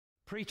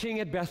Preaching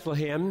at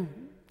Bethlehem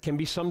can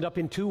be summed up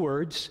in two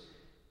words: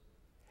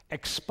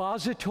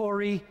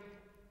 expository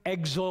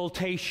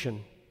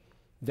exaltation.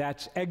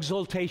 That's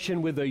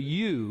exaltation with a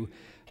U,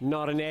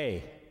 not an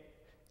A.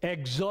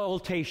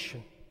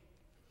 Exaltation.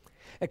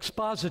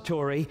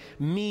 Expository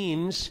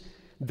means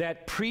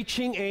that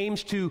preaching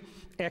aims to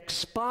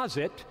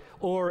exposit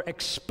or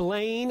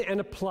explain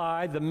and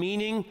apply the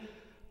meaning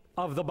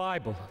of the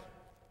Bible.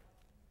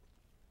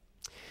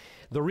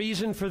 The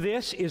reason for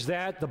this is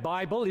that the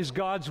Bible is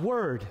God's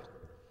Word.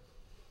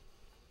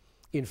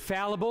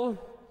 Infallible,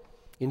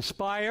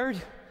 inspired,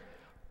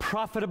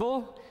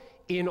 profitable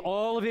in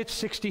all of its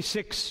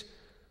 66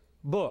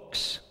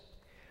 books.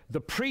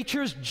 The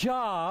preacher's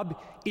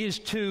job is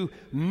to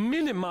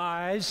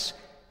minimize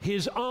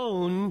his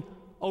own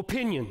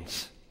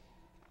opinions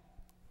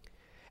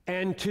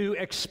and to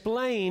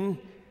explain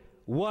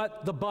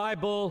what the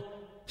Bible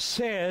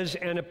says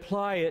and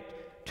apply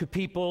it to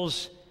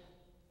people's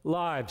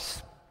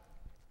lives.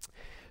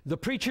 The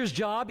preacher's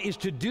job is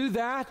to do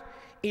that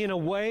in a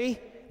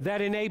way that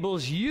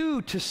enables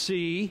you to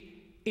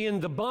see in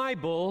the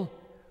Bible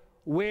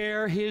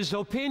where his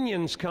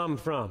opinions come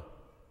from.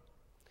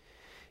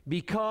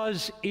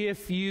 Because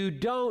if you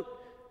don't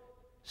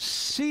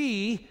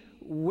see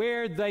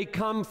where they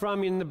come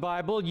from in the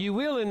Bible, you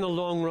will in the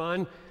long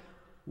run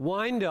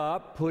wind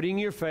up putting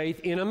your faith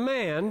in a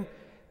man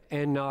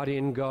and not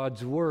in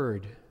God's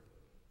Word.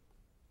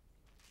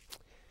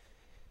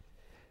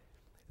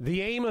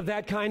 The aim of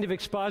that kind of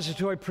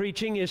expository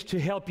preaching is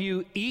to help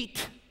you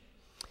eat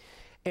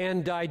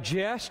and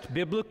digest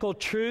biblical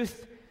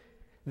truth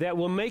that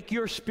will make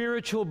your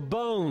spiritual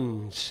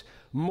bones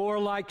more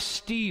like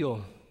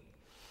steel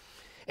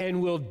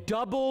and will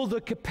double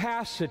the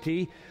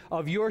capacity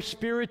of your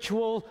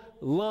spiritual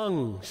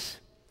lungs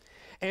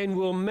and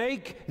will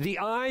make the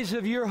eyes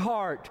of your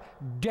heart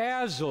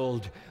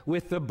dazzled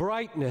with the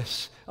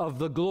brightness of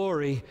the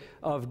glory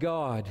of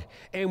God,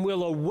 and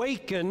will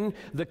awaken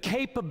the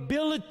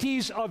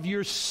capabilities of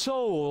your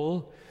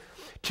soul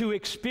to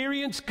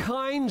experience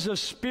kinds of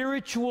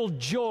spiritual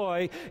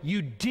joy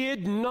you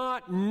did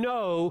not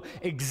know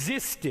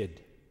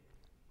existed.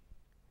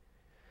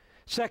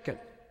 Second,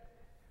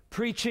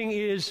 preaching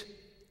is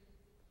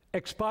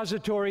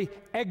expository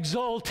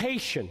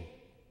exaltation,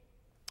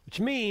 which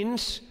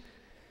means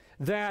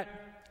that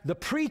the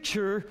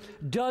preacher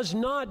does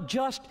not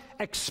just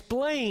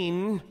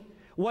explain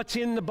what's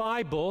in the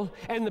Bible,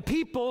 and the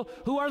people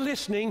who are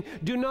listening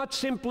do not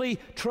simply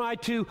try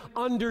to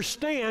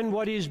understand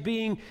what is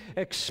being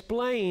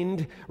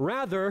explained.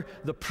 Rather,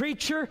 the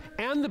preacher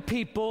and the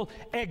people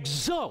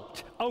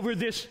exult over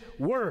this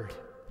word.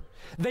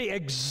 They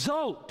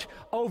exult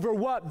over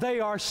what they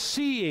are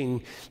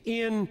seeing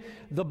in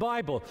the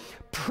Bible.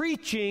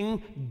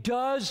 Preaching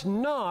does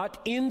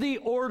not, in the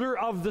order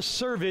of the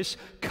service,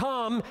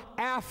 come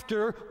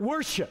after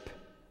worship.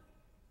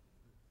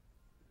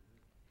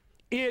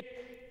 It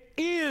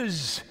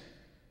is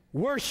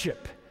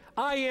worship.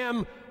 I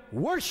am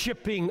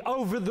worshiping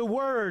over the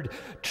Word,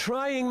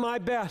 trying my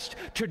best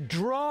to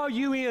draw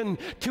you in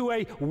to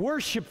a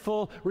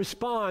worshipful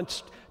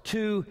response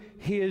to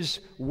His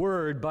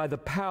Word by the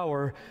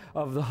power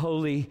of the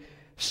Holy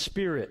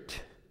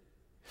Spirit.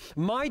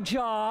 My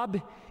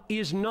job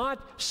is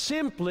not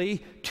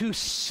simply to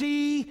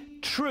see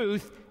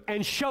truth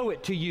and show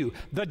it to you.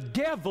 The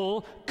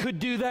devil could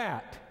do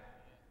that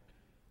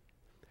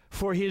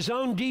for his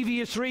own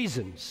devious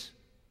reasons.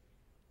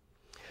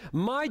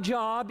 My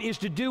job is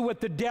to do what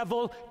the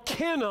devil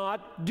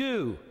cannot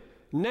do,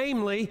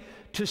 namely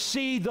to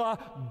see the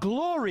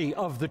glory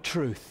of the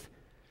truth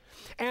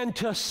and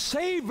to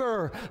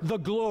savor the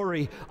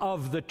glory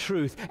of the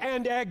truth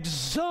and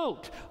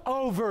exult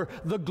over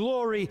the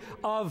glory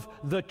of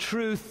the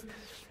truth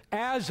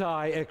as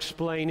I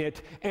explain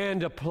it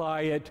and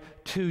apply it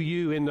to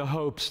you in the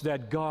hopes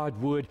that God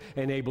would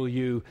enable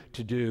you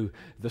to do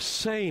the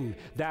same.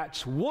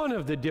 That's one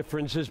of the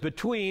differences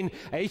between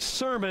a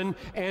sermon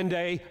and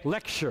a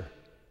lecture.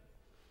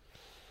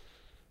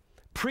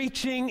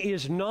 Preaching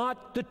is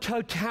not the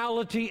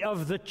totality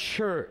of the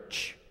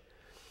church.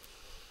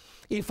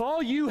 If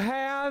all you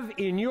have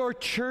in your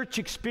church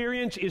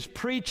experience is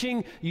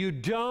preaching, you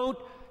don't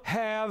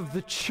have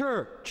the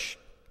church.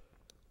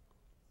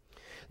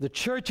 The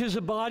church is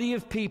a body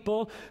of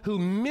people who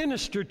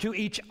minister to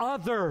each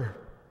other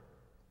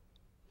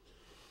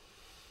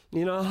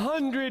in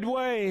 100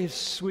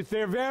 ways with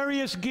their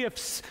various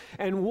gifts.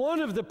 And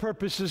one of the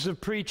purposes of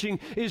preaching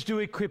is to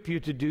equip you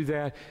to do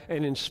that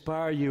and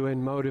inspire you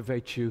and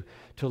motivate you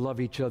to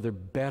love each other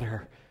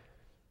better,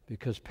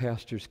 because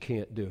pastors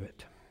can't do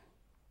it.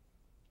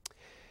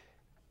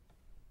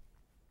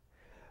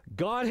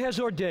 God has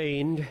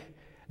ordained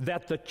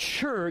that the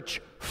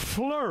church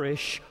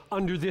flourish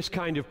under this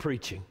kind of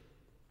preaching,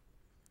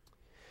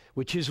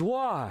 which is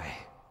why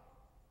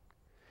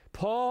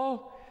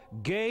Paul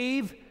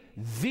gave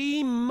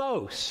the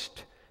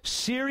most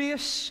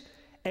serious,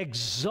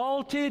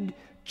 exalted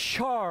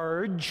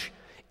charge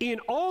in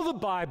all the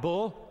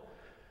Bible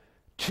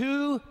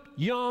to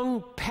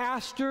young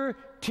Pastor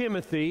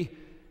Timothy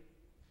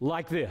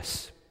like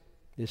this.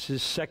 This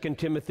is 2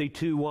 Timothy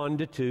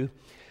 2:1-2.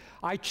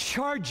 I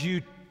charge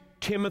you,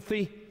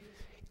 Timothy,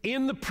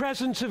 in the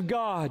presence of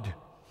God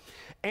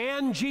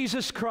and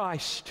Jesus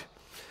Christ,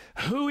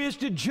 who is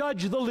to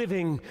judge the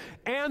living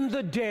and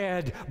the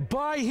dead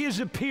by his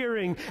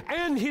appearing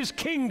and his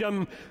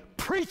kingdom,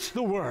 preach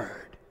the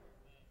word.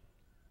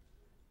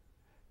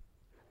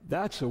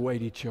 That's a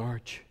weighty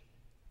charge.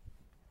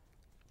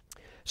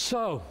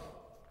 So,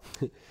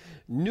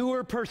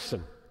 newer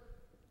person,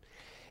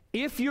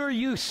 if you're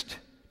used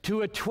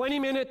to a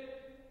 20-minute,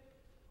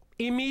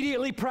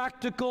 immediately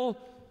practical,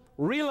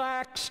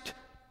 relaxed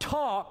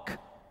talk,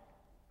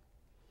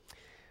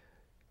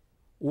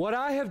 what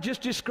I have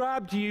just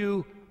described to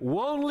you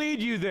won't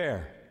lead you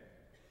there.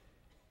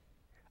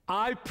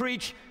 I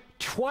preach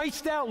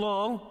twice that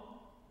long.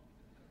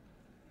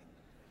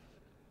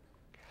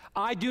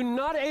 I do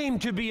not aim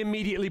to be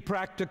immediately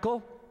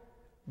practical,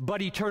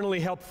 but eternally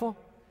helpful.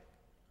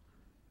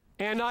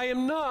 And I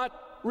am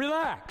not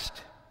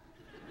relaxed.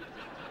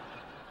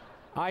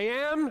 I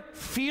am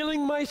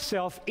feeling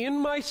myself in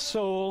my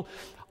soul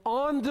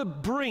on the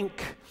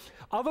brink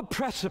of a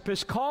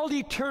precipice called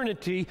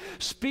eternity,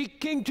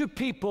 speaking to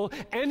people,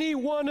 any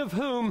one of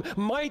whom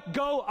might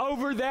go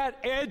over that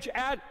edge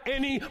at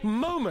any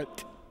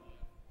moment.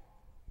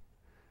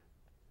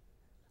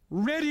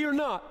 Ready or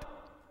not.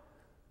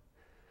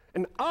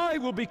 And I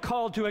will be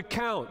called to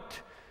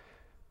account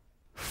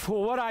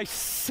for what I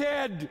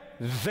said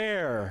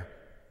there.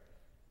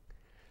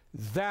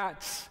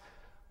 That's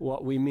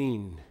what we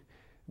mean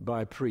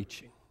by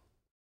preaching.